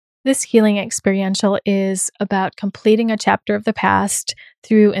This healing experiential is about completing a chapter of the past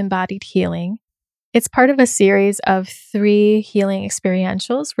through embodied healing. It's part of a series of 3 healing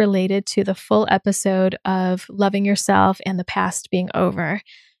experientials related to the full episode of Loving Yourself and the Past Being Over.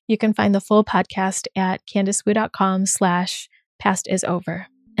 You can find the full podcast at candicewu.com/pastisover.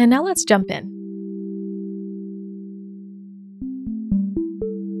 And now let's jump in.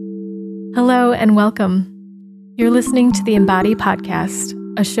 Hello and welcome. You're listening to the Embody Podcast,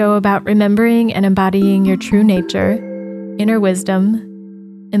 a show about remembering and embodying your true nature, inner wisdom,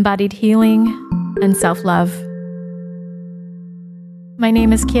 embodied healing, and self-love. My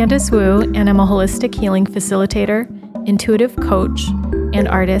name is Candice Wu, and I'm a holistic healing facilitator, intuitive coach, and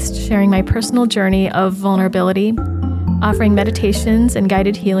artist sharing my personal journey of vulnerability, offering meditations and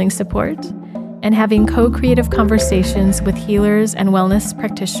guided healing support, and having co-creative conversations with healers and wellness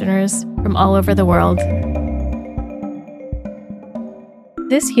practitioners from all over the world.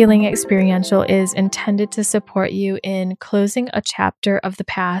 This healing experiential is intended to support you in closing a chapter of the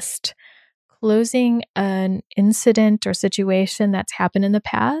past, closing an incident or situation that's happened in the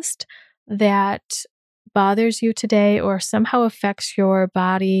past that bothers you today or somehow affects your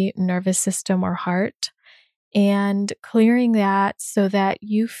body, nervous system, or heart, and clearing that so that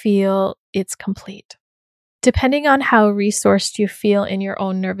you feel it's complete. Depending on how resourced you feel in your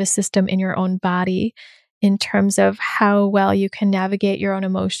own nervous system, in your own body, in terms of how well you can navigate your own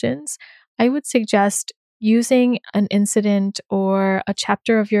emotions, I would suggest using an incident or a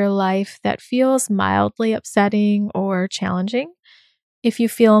chapter of your life that feels mildly upsetting or challenging. If you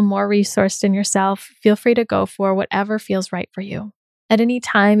feel more resourced in yourself, feel free to go for whatever feels right for you. At any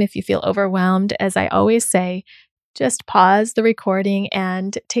time, if you feel overwhelmed, as I always say, just pause the recording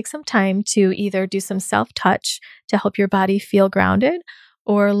and take some time to either do some self-touch to help your body feel grounded,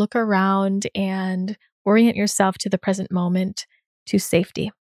 or look around and orient yourself to the present moment, to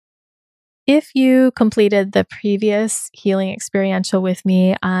safety. If you completed the previous healing experiential with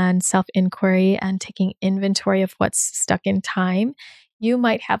me on self-inquiry and taking inventory of what's stuck in time, you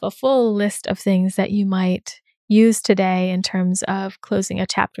might have a full list of things that you might use today in terms of closing a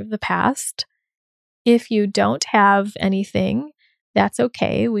chapter of the past. If you don't have anything, that's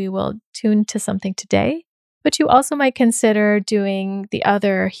okay. We will tune to something today. But you also might consider doing the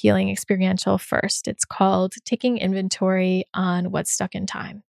other healing experiential first. It's called Taking Inventory on What's Stuck in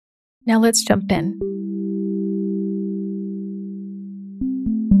Time. Now let's jump in.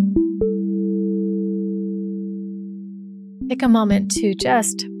 Take a moment to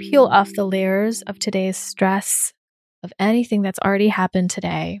just peel off the layers of today's stress, of anything that's already happened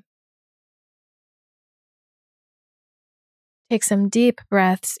today. Take some deep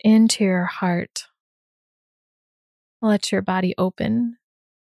breaths into your heart. Let your body open.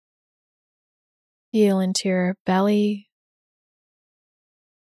 Feel into your belly,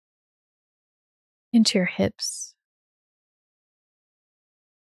 into your hips,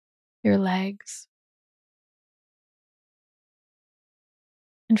 your legs,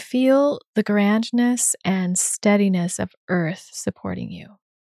 and feel the grandness and steadiness of earth supporting you.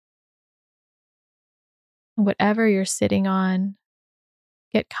 Whatever you're sitting on,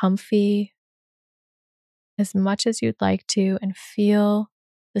 get comfy as much as you'd like to and feel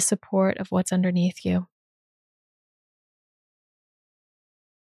the support of what's underneath you.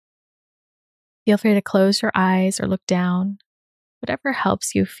 Feel free to close your eyes or look down, whatever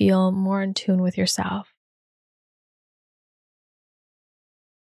helps you feel more in tune with yourself.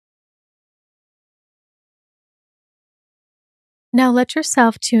 Now let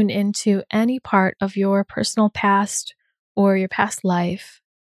yourself tune into any part of your personal past or your past life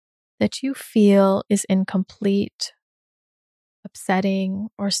that you feel is incomplete, upsetting,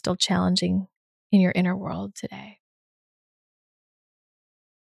 or still challenging in your inner world today.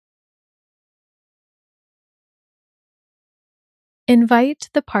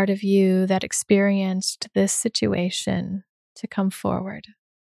 Invite the part of you that experienced this situation to come forward.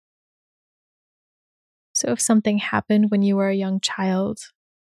 So if something happened when you were a young child,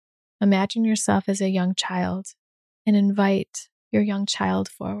 imagine yourself as a young child and invite your young child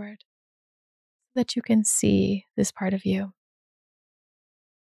forward so that you can see this part of you.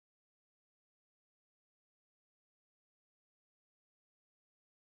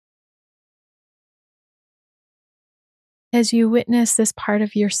 As you witness this part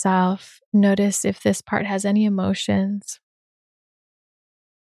of yourself, notice if this part has any emotions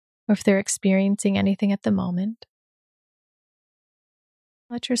or if they're experiencing anything at the moment.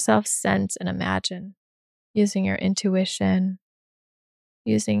 Let yourself sense and imagine using your intuition,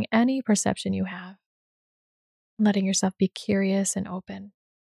 using any perception you have, letting yourself be curious and open.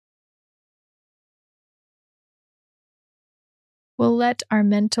 We'll let our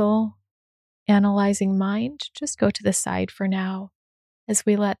mental, analyzing mind just go to the side for now as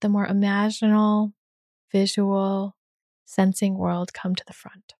we let the more imaginal, visual, sensing world come to the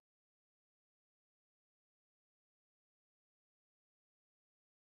front.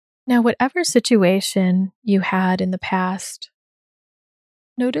 Now, whatever situation you had in the past,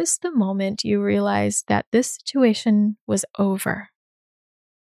 notice the moment you realized that this situation was over.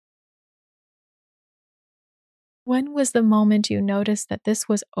 When was the moment you noticed that this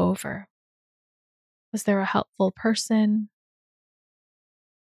was over? Was there a helpful person?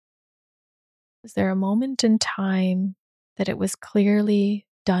 Was there a moment in time that it was clearly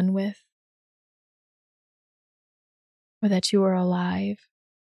done with? Or that you were alive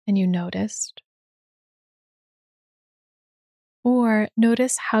and you noticed? Or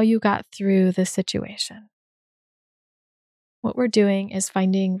notice how you got through the situation. What we're doing is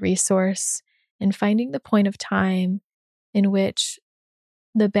finding resource and finding the point of time in which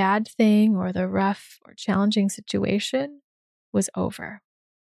the bad thing or the rough or challenging situation was over.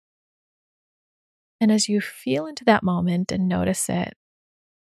 And as you feel into that moment and notice it,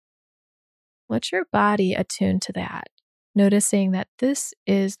 let your body attune to that, noticing that this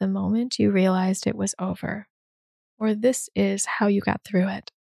is the moment you realized it was over, or this is how you got through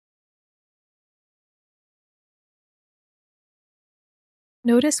it.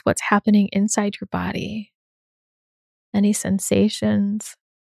 Notice what's happening inside your body. Any sensations,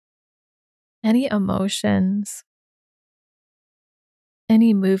 any emotions,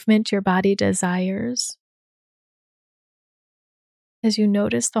 any movement your body desires. As you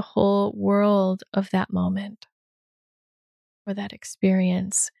notice the whole world of that moment or that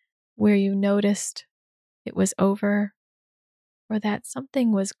experience where you noticed it was over or that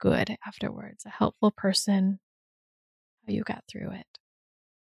something was good afterwards, a helpful person, how you got through it.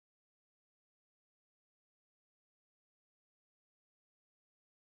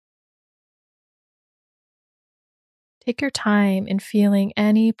 Take your time in feeling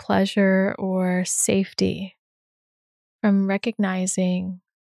any pleasure or safety from recognizing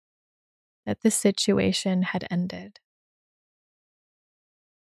that this situation had ended,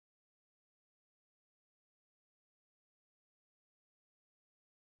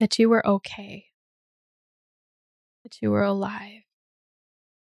 that you were okay, that you were alive.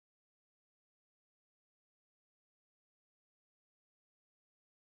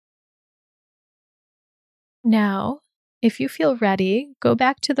 Now, if you feel ready, go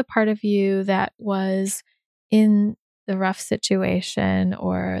back to the part of you that was in the rough situation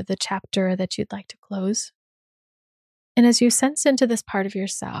or the chapter that you'd like to close. And as you sense into this part of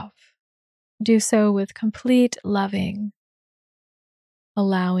yourself, do so with complete loving,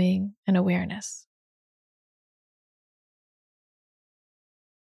 allowing, and awareness.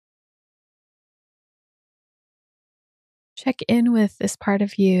 Check in with this part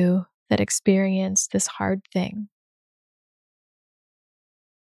of you that experienced this hard thing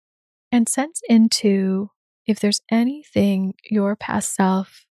and sense into if there's anything your past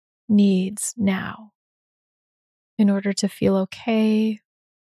self needs now in order to feel okay,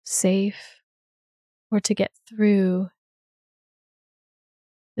 safe, or to get through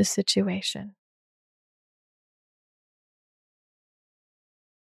the situation.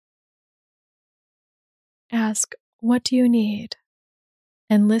 Ask, what do you need?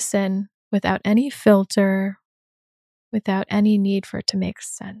 And listen without any filter, without any need for it to make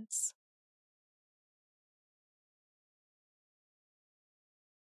sense.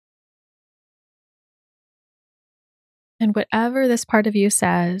 And whatever this part of you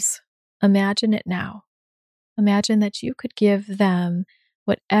says, imagine it now. Imagine that you could give them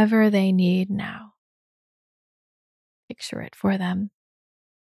whatever they need now. Picture it for them.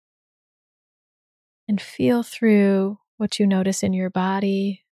 And feel through what you notice in your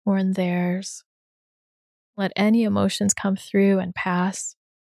body or in theirs. Let any emotions come through and pass.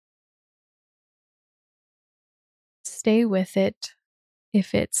 Stay with it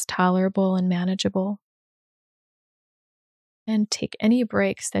if it's tolerable and manageable. And take any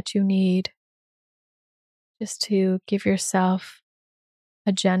breaks that you need just to give yourself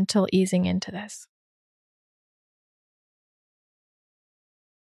a gentle easing into this.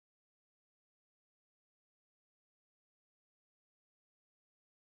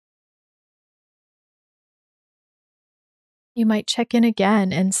 You might check in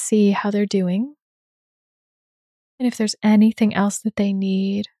again and see how they're doing. And if there's anything else that they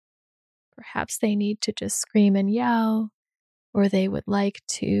need, perhaps they need to just scream and yell, or they would like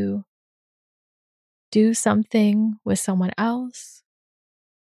to do something with someone else,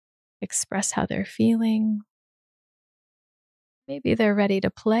 express how they're feeling. Maybe they're ready to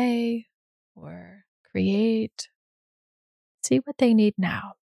play or create. It's see what they need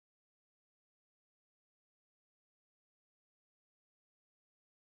now.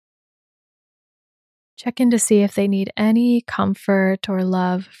 Check in to see if they need any comfort or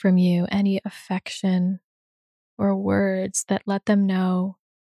love from you, any affection or words that let them know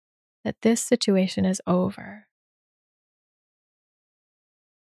that this situation is over.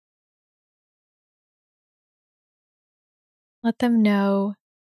 Let them know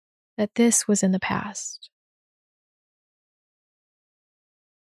that this was in the past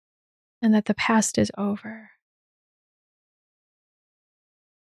and that the past is over.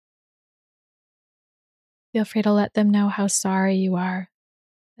 Feel free to let them know how sorry you are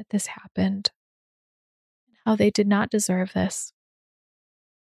that this happened, how they did not deserve this.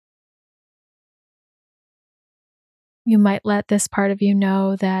 You might let this part of you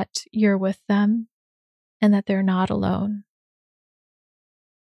know that you're with them and that they're not alone.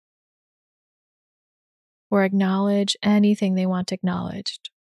 Or acknowledge anything they want acknowledged.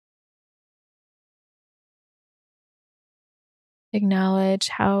 Acknowledge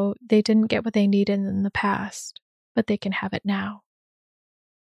how they didn't get what they needed in the past, but they can have it now.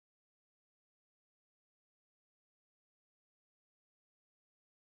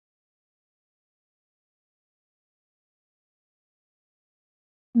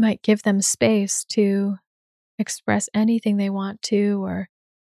 You might give them space to express anything they want to or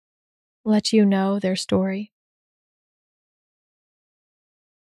let you know their story.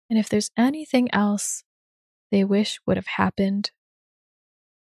 And if there's anything else they wish would have happened,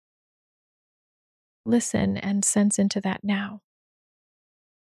 listen and sense into that now.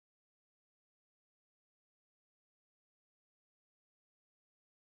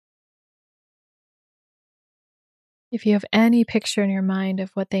 If you have any picture in your mind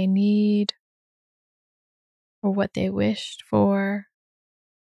of what they need or what they wished for,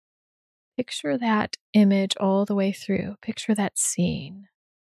 picture that image all the way through. Picture that scene.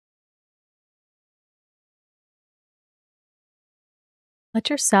 Let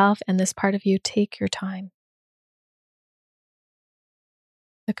yourself and this part of you take your time.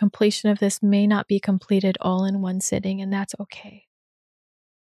 The completion of this may not be completed all in one sitting, and that's okay.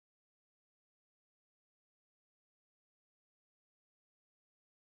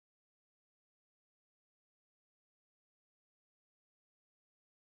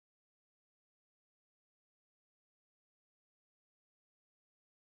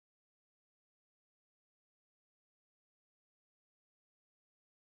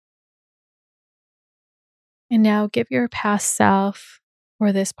 And now give your past self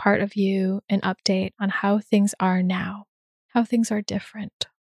or this part of you an update on how things are now, how things are different.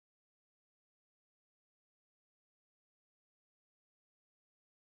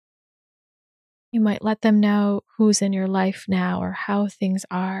 You might let them know who's in your life now or how things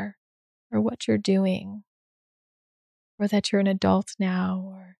are or what you're doing, or that you're an adult now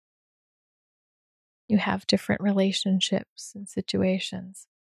or you have different relationships and situations.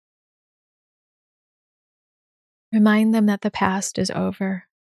 Remind them that the past is over.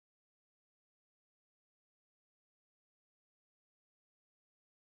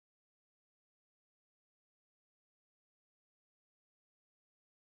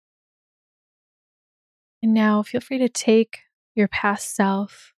 And now feel free to take your past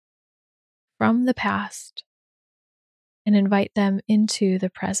self from the past and invite them into the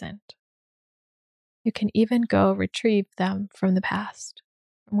present. You can even go retrieve them from the past,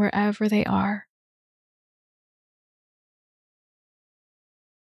 from wherever they are.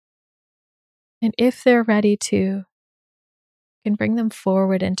 And if they're ready to, you can bring them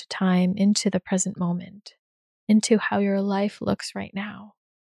forward into time, into the present moment, into how your life looks right now,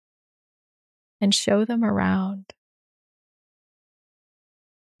 and show them around.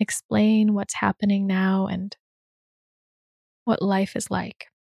 Explain what's happening now and what life is like.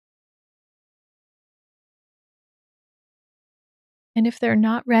 And if they're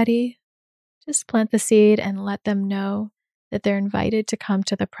not ready, just plant the seed and let them know that they're invited to come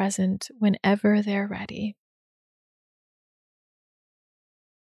to the present whenever they're ready.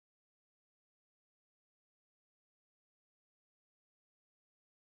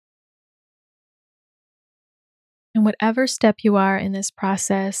 And whatever step you are in this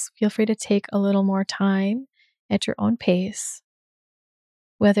process, feel free to take a little more time at your own pace.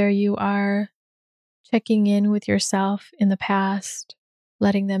 Whether you are checking in with yourself in the past,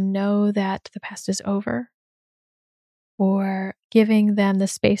 letting them know that the past is over, or giving them the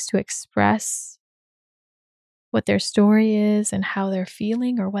space to express what their story is and how they're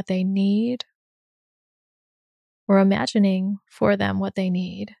feeling or what they need, or imagining for them what they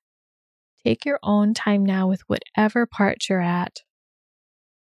need. Take your own time now with whatever part you're at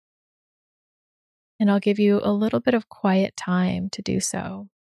and I'll give you a little bit of quiet time to do so.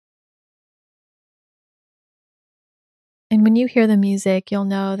 And when you hear the music, you'll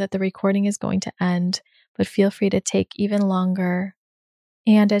know that the recording is going to end, but feel free to take even longer.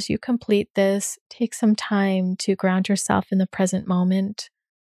 And as you complete this, take some time to ground yourself in the present moment,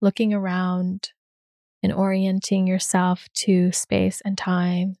 looking around and orienting yourself to space and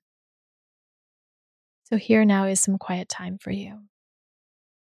time. So, here now is some quiet time for you.